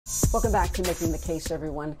Welcome back to Making the Case,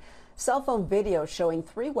 everyone. Cell phone video showing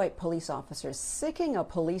 3 white police officers sicking a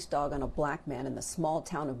police dog on a black man in the small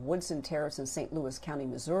town of Woodson Terrace in St. Louis County,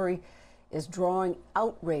 Missouri, is drawing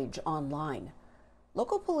outrage online.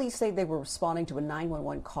 Local police say they were responding to a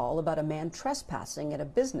 911 call about a man trespassing at a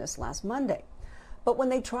business last Monday. But when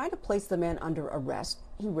they tried to place the man under arrest,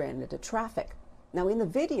 he ran into traffic. Now, in the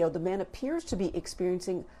video, the man appears to be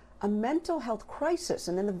experiencing a mental health crisis,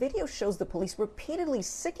 and then the video shows the police repeatedly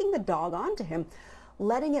sicking the dog onto him,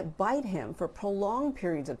 letting it bite him for prolonged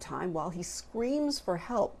periods of time while he screams for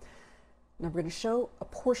help. Now, we're going to show a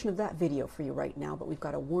portion of that video for you right now, but we've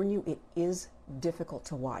got to warn you, it is difficult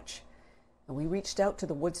to watch. And we reached out to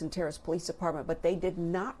the Woodson Terrace Police Department, but they did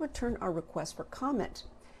not return our request for comment.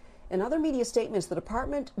 In other media statements, the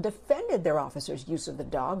department defended their officers' use of the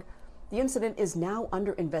dog. The incident is now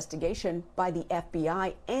under investigation by the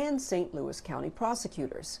FBI and St. Louis County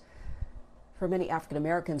prosecutors. For many African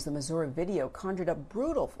Americans, the Missouri video conjured up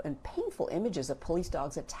brutal and painful images of police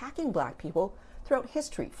dogs attacking black people throughout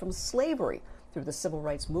history, from slavery through the civil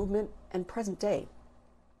rights movement and present day.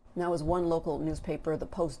 Now, as one local newspaper, the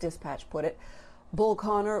Post-Dispatch, put it, Bull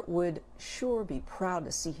Connor would sure be proud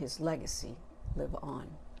to see his legacy live on.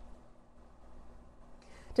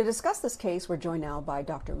 To discuss this case, we're joined now by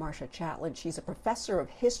Dr. Marcia Chatelain. She's a professor of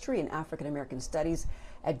history and African American studies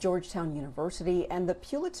at Georgetown University and the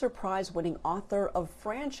Pulitzer Prize-winning author of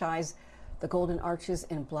Franchise, The Golden Arches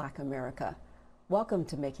in Black America. Welcome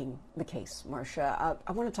to Making the Case, Marcia.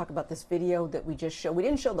 I want to talk about this video that we just showed. We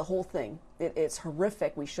didn't show the whole thing. It's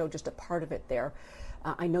horrific. We showed just a part of it there.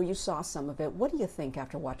 I know you saw some of it. What do you think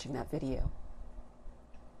after watching that video?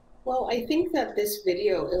 Well, I think that this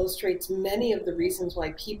video illustrates many of the reasons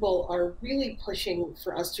why people are really pushing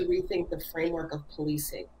for us to rethink the framework of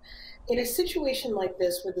policing. In a situation like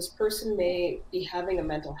this, where this person may be having a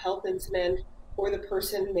mental health incident, or the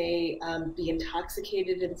person may be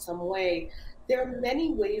intoxicated in some way, there are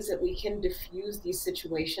many ways that we can diffuse these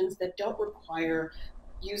situations that don't require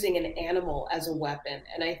using an animal as a weapon.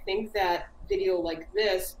 And I think that video like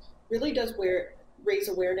this really does raise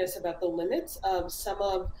awareness about the limits of some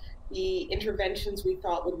of the interventions we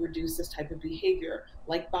thought would reduce this type of behavior,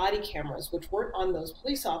 like body cameras, which weren't on those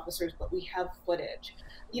police officers, but we have footage.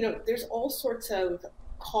 You know, there's all sorts of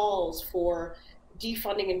calls for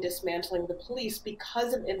defunding and dismantling the police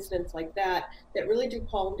because of incidents like that really do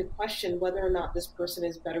call into question whether or not this person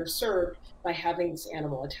is better served by having this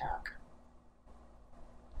animal attack.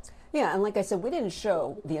 Yeah, and like I said, we didn't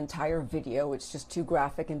show the entire video. It's just too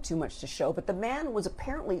graphic and too much to show. But the man was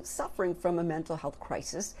apparently suffering from a mental health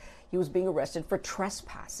crisis. He was being arrested for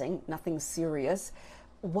trespassing, nothing serious.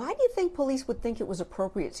 Why do you think police would think it was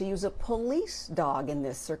appropriate to use a police dog in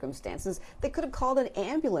this circumstances? They could have called an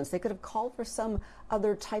ambulance. They could have called for some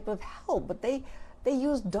other type of help, but they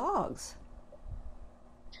used dogs.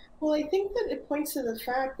 Well, I think that it points to the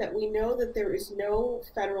fact that we know that there is no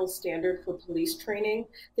federal standard for police training.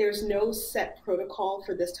 There's no set protocol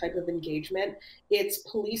for this type of engagement. It's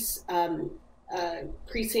police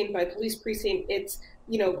precinct by police precinct. It's,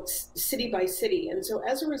 you know, city by city. And so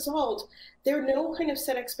as a result, there are no kind of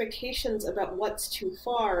set expectations about what's too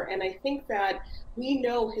far. And I think that we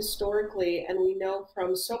know historically, and we know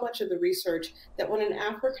from so much of the research, that when an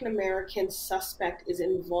African-American suspect is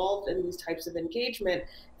involved in these types of engagement,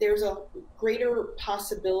 there's a greater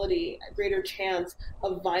possibility, a greater chance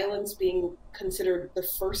of violence being considered the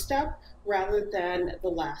first step rather than the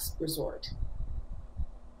last resort.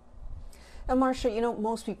 Now, Marcia, you know,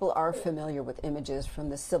 most people are familiar with images from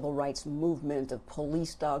the civil rights movement of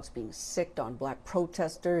police dogs being sicked on black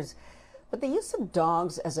protesters, but the use of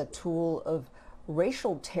dogs as a tool of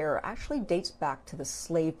racial terror actually dates back to the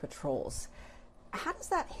slave patrols. How does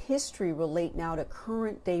that history relate now to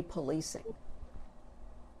current day policing?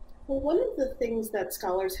 Well, one of the things that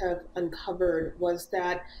scholars have uncovered was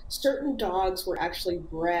that certain dogs were actually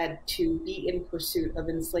bred to be in pursuit of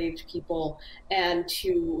enslaved people and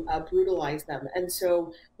to brutalize them. And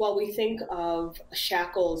so while we think of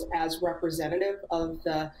shackles as representative of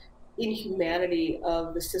the inhumanity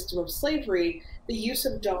of the system of slavery, the use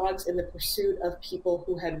of dogs in the pursuit of people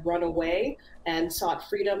who had run away and sought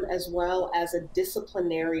freedom, as well as a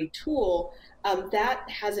disciplinary tool, that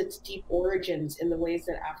has its deep origins in the ways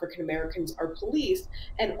that African Americans are policed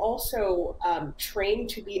and also trained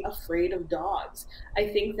to be afraid of dogs. I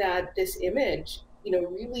think that this image, you know,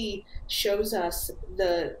 really shows us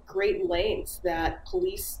the great lengths that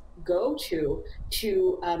police go to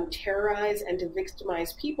terrorize and to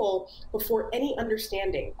victimize people before any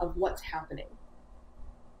understanding of what's happening.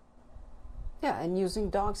 Yeah, and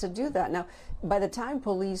using dogs to do that. Now, by the time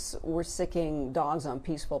police were sicking dogs on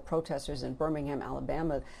peaceful protesters in Birmingham,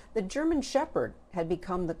 Alabama, the German Shepherd had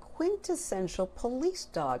become the quintessential police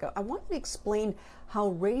dog. I want you to explain how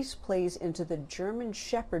race plays into the German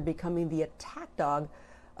Shepherd becoming the attack dog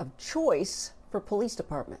of choice for police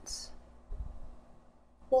departments.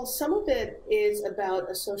 Well, some of it is about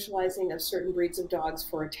a socializing of certain breeds of dogs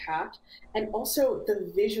for attack, and also the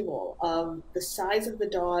visual of the size of the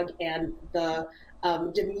dog and the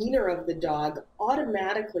demeanor of the dog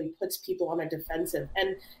automatically puts people on a defensive.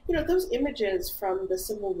 And those images from the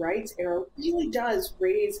civil rights era really does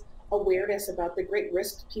raise awareness about the great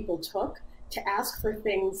risks people took to ask for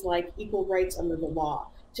things like equal rights under the law,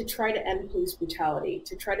 to try to end police brutality,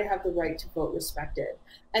 to try to have the right to vote respected.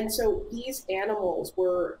 And so these animals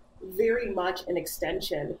were very much an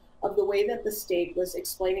extension of the way that the state was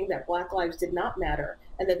explaining that Black lives did not matter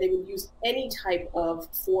and that they would use any type of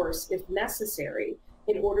force if necessary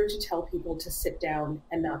in order to tell people to sit down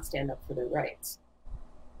and not stand up for their rights.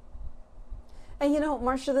 And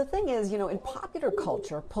Marcia, the thing is, in popular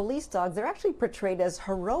culture, police dogs, they're actually portrayed as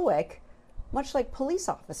heroic, much like police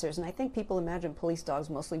officers. And I think people imagine police dogs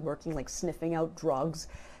mostly working like sniffing out drugs.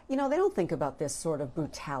 They don't think about this sort of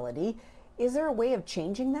brutality. Is there a way of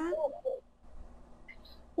changing that?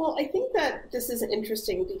 Well, I think that this is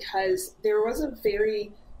interesting because there was a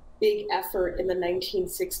very big effort in the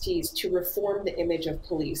 1960s to reform the image of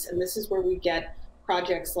police. And this is where we get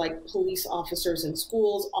projects like Police Officers in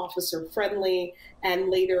Schools, Officer Friendly, and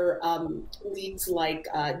later leagues like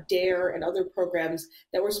DARE and other programs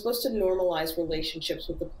that were supposed to normalize relationships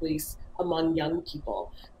with the police among young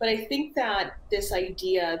people. But I think that this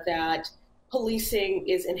idea that policing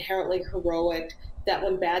is inherently heroic, that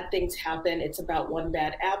when bad things happen, it's about one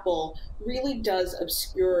bad apple, really does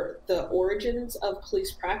obscure the origins of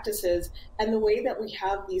police practices and the way that we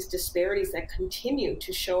have these disparities that continue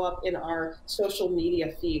to show up in our social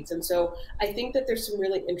media feeds. And so I think that there's some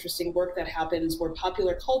really interesting work that happens where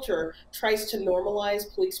popular culture tries to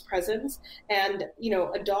normalize police presence. And,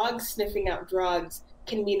 a dog sniffing out drugs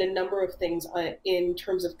can mean a number of things in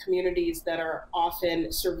terms of communities that are often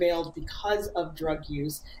surveilled because of drug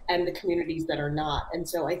use and the communities that are not. And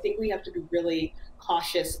so I think we have to be really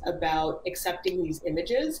cautious about accepting these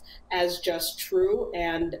images as just true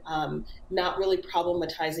and not really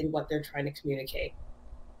problematizing what they're trying to communicate.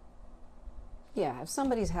 Yeah, if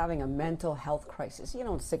somebody's having a mental health crisis, you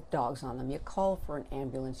don't sick dogs on them. You call for an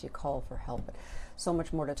ambulance, you call for help. But so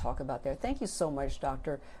much more to talk about there. Thank you so much,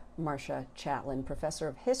 Dr. Marcia Chatelain, Professor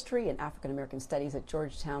of History and African American Studies at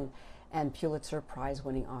Georgetown and Pulitzer Prize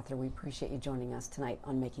winning author. We appreciate you joining us tonight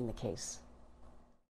on Making the Case.